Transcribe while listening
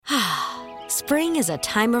Spring is a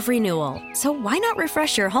time of renewal, so why not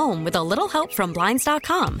refresh your home with a little help from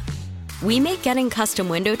Blinds.com? We make getting custom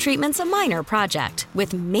window treatments a minor project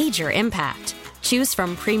with major impact. Choose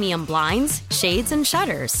from premium blinds, shades, and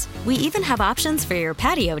shutters. We even have options for your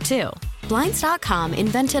patio, too. Blinds.com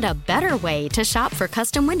invented a better way to shop for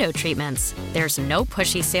custom window treatments. There's no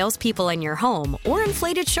pushy salespeople in your home or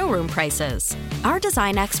inflated showroom prices. Our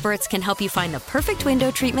design experts can help you find the perfect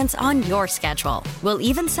window treatments on your schedule. We'll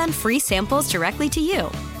even send free samples directly to you.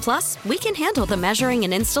 Plus, we can handle the measuring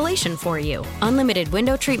and installation for you. Unlimited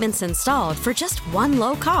window treatments installed for just one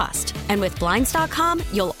low cost. And with Blinds.com,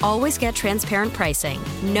 you'll always get transparent pricing.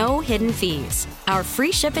 No hidden fees. Our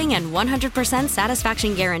free shipping and 100%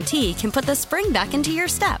 satisfaction guarantee can put the spring back into your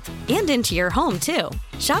step and into your home, too.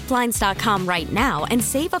 Shop Blinds.com right now and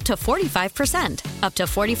save up to 45%. Up to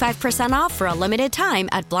 45% off for a limited time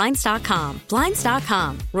at Blinds.com.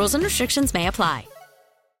 Blinds.com. Rules and restrictions may apply.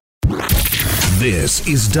 This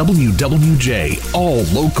is WWJ All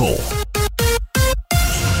Local.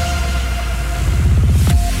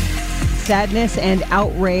 Sadness and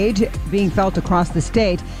outrage being felt across the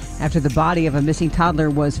state after the body of a missing toddler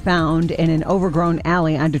was found in an overgrown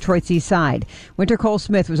alley on Detroit's east side. Wynter Cole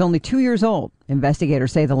Smith was only 2 years old.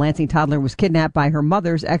 Investigators say the Lansing toddler was kidnapped by her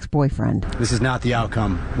mother's ex-boyfriend. This is not the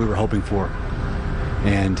outcome we were hoping for,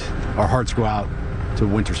 and our hearts go out to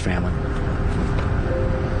Wynter's family.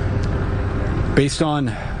 Based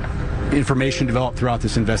on information developed throughout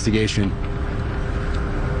this investigation,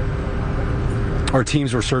 our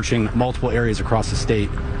teams were searching multiple areas across the state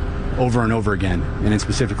over and over again, and then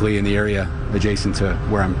specifically in the area adjacent to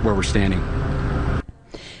where we're standing.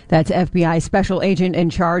 That's FBI Special Agent in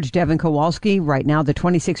Charge Devin Kowalski. Right now, the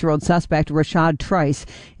 26-year-old suspect, Rashad Trice,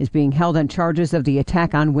 is being held on charges of the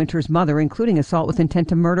attack on Wynter's mother, including assault with intent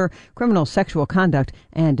to murder, criminal sexual conduct,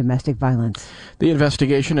 and domestic violence. The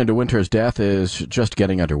investigation into Wynter's death is just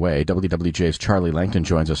getting underway. WWJ's Charlie Langton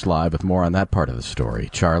joins us live with more on that part of the story.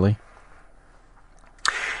 Charlie?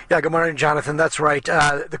 Yeah, good morning, Jonathan. That's right.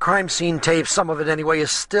 The crime scene tape, some of it anyway,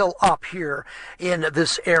 is still up here in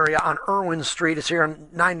this area on Irwin Street. It's here on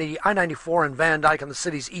I-94 in Van Dyke on the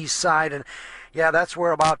city's east side. And yeah, that's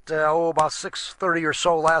where about 6:30 or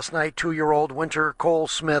so last night, 2-year-old Wynter Cole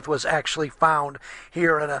Smith was actually found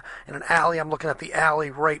here in an alley. I'm looking at the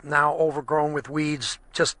alley right now, overgrown with weeds.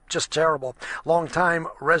 Just terrible. Longtime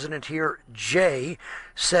resident here, Jay,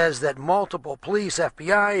 says that multiple police,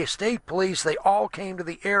 FBI, state police, they all came to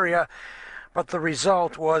the area, but the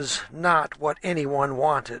result was not what anyone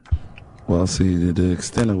wanted. Well, see, the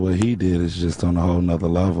extent of what he did is just on a whole nother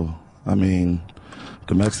level. I mean,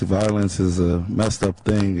 domestic violence is a messed up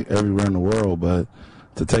thing everywhere in the world, but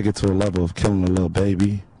to take it to a level of killing a little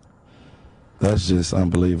baby, that's just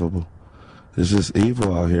unbelievable. It's just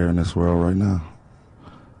evil out here in this world right now.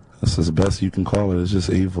 That's the best you can call it. It's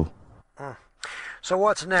just evil. So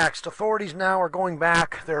what's next? Authorities now are going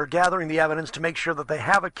back. They're gathering the evidence to make sure that they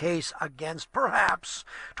have a case against perhaps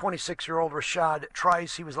 26-year-old Rashad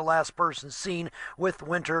Trice. He was the last person seen with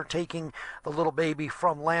Wynter taking the little baby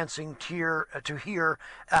from Lansing to here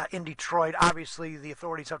in Detroit. Obviously, the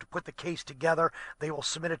authorities have to put the case together. They will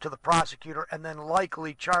submit it to the prosecutor, and then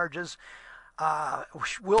likely charges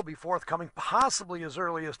will be forthcoming, possibly as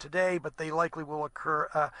early as today, but they likely will include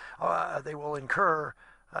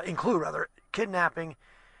kidnapping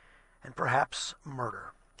and perhaps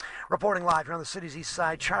murder. Reporting live here on the city's east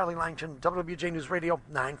side, Charlie Langton, WWJ News Radio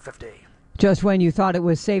 950. Just when you thought it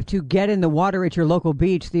was safe to get in the water at your local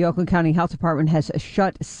beach, the Oakland County Health Department has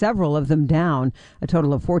shut several of them down. A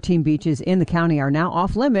total of 14 beaches in the county are now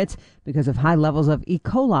off limits because of high levels of E.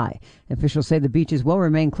 coli. Officials say the beaches will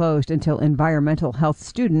remain closed until environmental health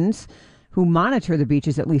students who monitor the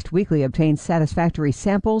beaches at least weekly obtain satisfactory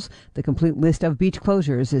samples. The complete list of beach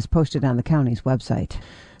closures is posted on the county's website.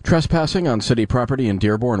 Trespassing on city property in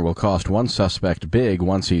Dearborn will cost one suspect big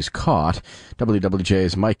once he's caught.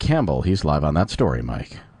 WWJ's Mike Campbell, he's live on that story,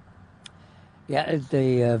 Mike. Yeah,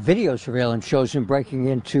 the video surveillance shows him breaking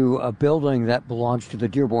into a building that belongs to the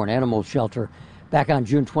Dearborn Animal Shelter back on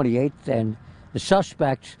June 28th, and the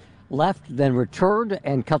suspect left, then returned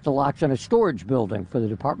and cut the locks on a storage building for the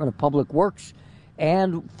Department of Public Works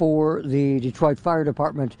and for the Detroit Fire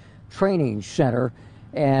Department Training Center.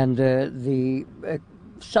 And the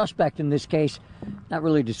suspect in this case, not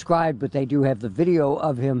really described, but they do have the video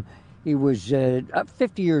of him. He was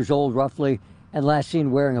 50 years old, roughly, and last seen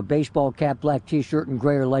wearing a baseball cap, black T-shirt, and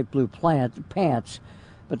gray or light blue pants.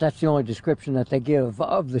 But that's the only description that they give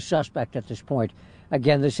of the suspect at this point.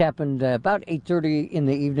 Again, this happened about 8:30 in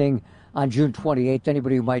the evening on June 28th.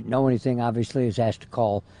 Anybody who might know anything, obviously, is asked to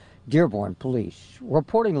call Dearborn Police.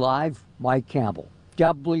 Reporting live, Mike Campbell,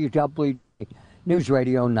 WWJ News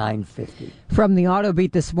Radio 950. From the Auto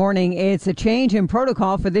Beat this morning, it's a change in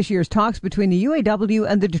protocol for this year's talks between the UAW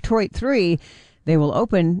and the Detroit Three. They will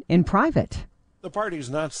open in private. The party's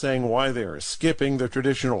not saying why they are skipping the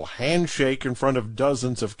traditional handshake in front of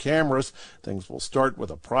dozens of cameras. Things will start with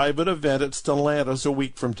a private event at Stellantis a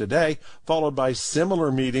week from today, followed by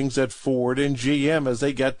similar meetings at Ford and GM as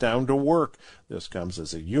they get down to work. This comes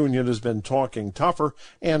as a union has been talking tougher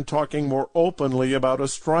and talking more openly about a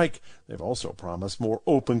strike. They've also promised more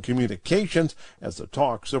open communications as the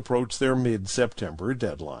talks approach their mid-September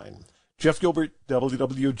deadline. Jeff Gilbert,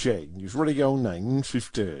 WWJ, News Radio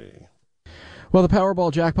 950. Well, the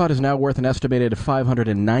Powerball jackpot is now worth an estimated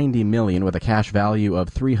 $590 million with a cash value of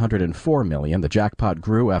 $304 million. The jackpot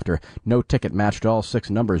grew after no ticket matched all 6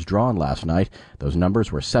 numbers drawn last night. Those numbers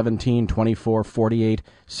were 17, 24, 48,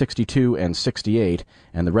 62, and 68,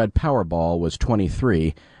 and the red Powerball was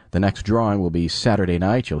 23. The next drawing will be Saturday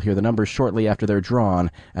night. You'll hear the numbers shortly after they're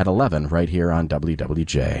drawn at 11 right here on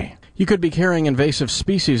WWJ. You could be carrying invasive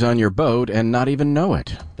species on your boat and not even know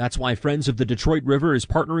it. That's why Friends of the Detroit River is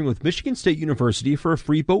partnering with Michigan State University for a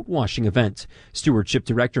free boat washing event. Stewardship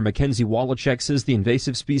Director Mackenzie Wallachek says the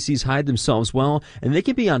invasive species hide themselves well, and they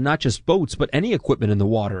can be on not just boats, but any equipment in the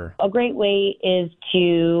water. A great way is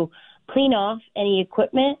to clean off any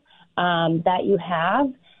equipment that you have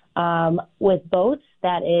with boats.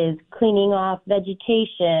 That is cleaning off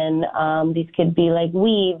vegetation. These could be like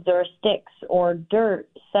weeds or sticks or dirt,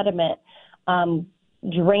 sediment,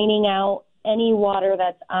 draining out any water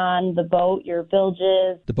that's on the boat, your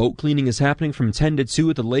bilges. The boat cleaning is happening from 10 to 2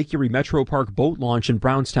 at the Lake Erie Metro Park boat launch in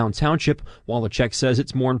Brownstown Township. Wallachek says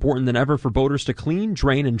it's more important than ever for boaters to clean,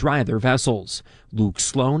 drain, and dry their vessels. Luke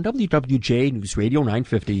Sloan, WWJ News Radio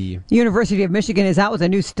 950. University of Michigan is out with a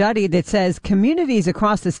new study that says communities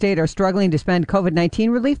across the state are struggling to spend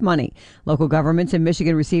COVID-19 relief money. Local governments in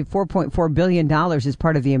Michigan received $4.4 billion as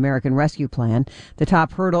part of the American Rescue Plan. The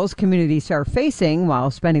top hurdles communities are facing while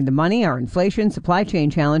spending the money are inflation, supply chain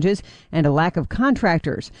challenges, and a lack of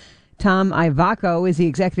contractors. Tom Ivacco is the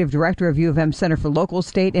executive director of U of M Center for Local,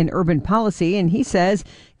 State, and Urban Policy, and he says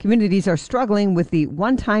communities are struggling with the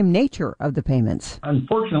one-time nature of the payments.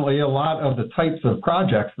 Unfortunately, a lot of the types of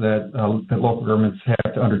projects that local governments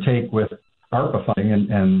have to undertake with ARPA funding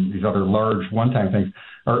and these other large one-time things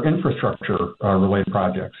are infrastructure-related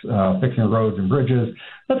projects, fixing roads and bridges.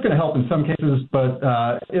 That's going to help in some cases, but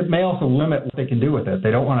it may also limit what they can do with it. They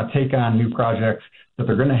don't want to take on new projects that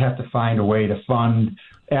they're going to have to find a way to fund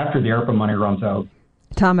after the ARPA money runs out.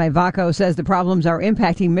 Tom Ivacco says the problems are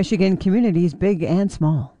impacting Michigan communities, big and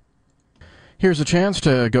small. Here's a chance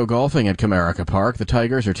to go golfing at Comerica Park. The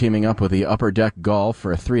Tigers are teaming up with the Upper Deck Golf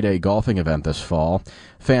for a 3-day golfing event this fall.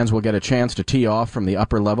 Fans will get a chance to tee off from the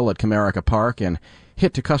upper level at Comerica Park and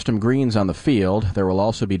hit to custom greens on the field. There will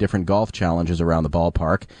also be different golf challenges around the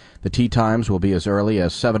ballpark. The tee times will be as early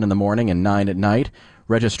as 7 in the morning and 9 at night.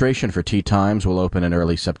 Registration for tee times will open in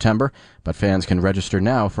early September, but fans can register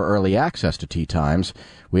now for early access to tee times.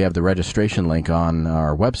 We have the registration link on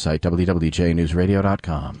our website,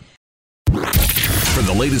 wwjnewsradio.com. For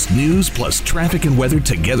the latest news plus traffic and weather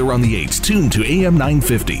together on the 8s, tune to AM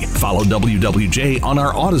 950. Follow WWJ on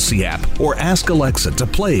our Odyssey app or ask Alexa to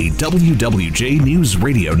play WWJ News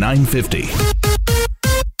Radio 950.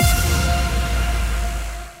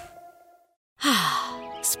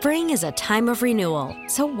 Spring is a time of renewal,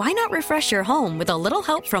 so why not refresh your home with a little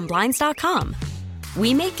help from Blinds.com?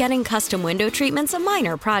 We make getting custom window treatments a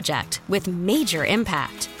minor project with major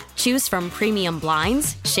impact. Choose from premium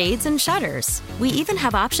blinds, shades, and shutters. We even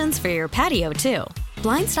have options for your patio, too.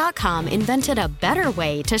 Blinds.com invented a better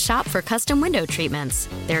way to shop for custom window treatments.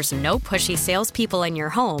 There's no pushy salespeople in your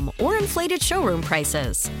home or inflated showroom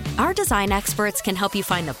prices. Our design experts can help you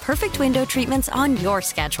find the perfect window treatments on your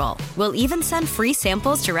schedule. We'll even send free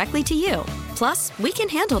samples directly to you. Plus, we can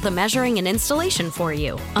handle the measuring and installation for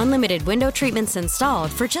you. Unlimited window treatments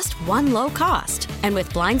installed for just one low cost. And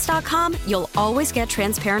with Blinds.com, you'll always get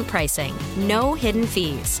transparent pricing. No hidden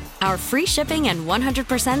fees. Our free shipping and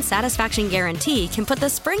 100% satisfaction guarantee can put the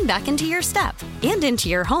spring back into your step and into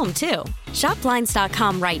your home, too. Shop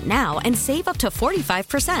Blinds.com right now and save up to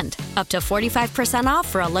 45%. Up to 45% off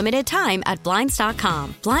for a limited time at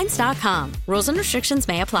Blinds.com. Blinds.com. Rules and restrictions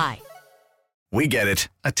may apply. We get it.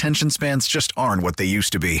 Attention spans just aren't what they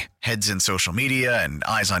used to be. Heads in social media and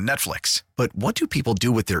eyes on Netflix. But what do people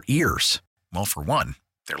do with their ears? Well, for one,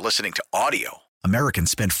 they're listening to audio. Americans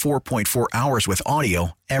spend 4.4 hours with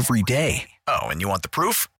audio every day. Oh, and you want the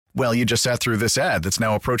proof? Well, you just sat through this ad that's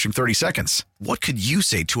now approaching 30 seconds. What could you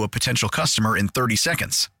say to a potential customer in 30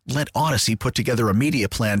 seconds? Let Odyssey put together a media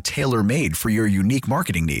plan tailor-made for your unique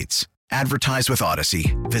marketing needs. Advertise with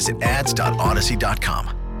Odyssey. Visit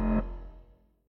ads.odyssey.com.